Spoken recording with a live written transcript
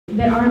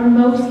that our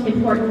most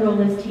important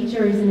role as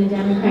teachers in a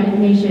democratic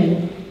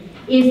nation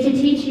is to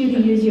teach you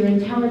to use your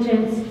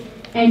intelligence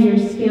and your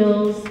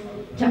skills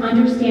to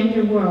understand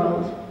your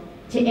world,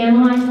 to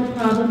analyze the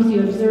problems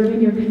you observe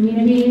in your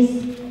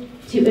communities,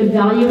 to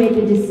evaluate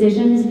the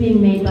decisions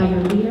being made by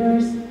your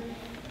leaders,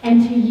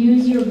 and to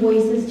use your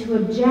voices to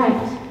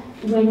object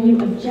when you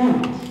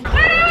object.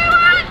 Where do we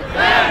want?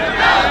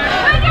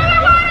 Where do we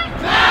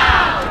want?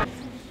 Now!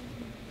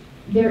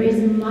 There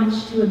is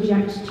much to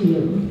object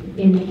to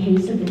in the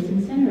case of this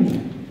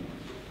incinerator.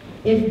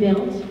 If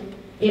built,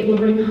 it will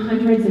bring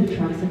hundreds of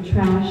trucks of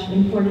trash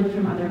imported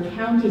from other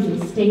counties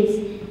and states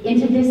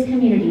into this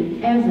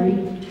community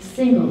every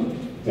single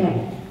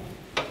day.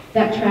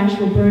 That trash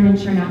will burn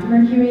and churn out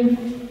mercury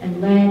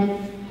and lead,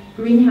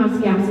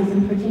 greenhouse gases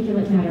and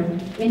particulate matter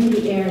into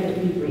the air that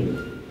we breathe,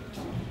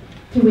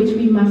 to which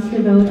we must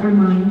devote our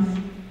minds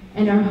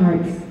and our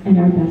hearts and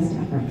our best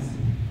efforts.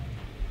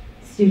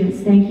 Students,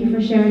 thank you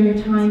for sharing your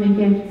time and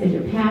gifts and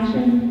your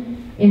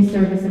passion in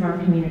service of our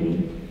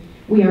community.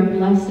 We are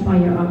blessed by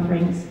your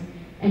offerings,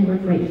 and we're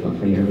grateful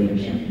for your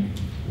leadership.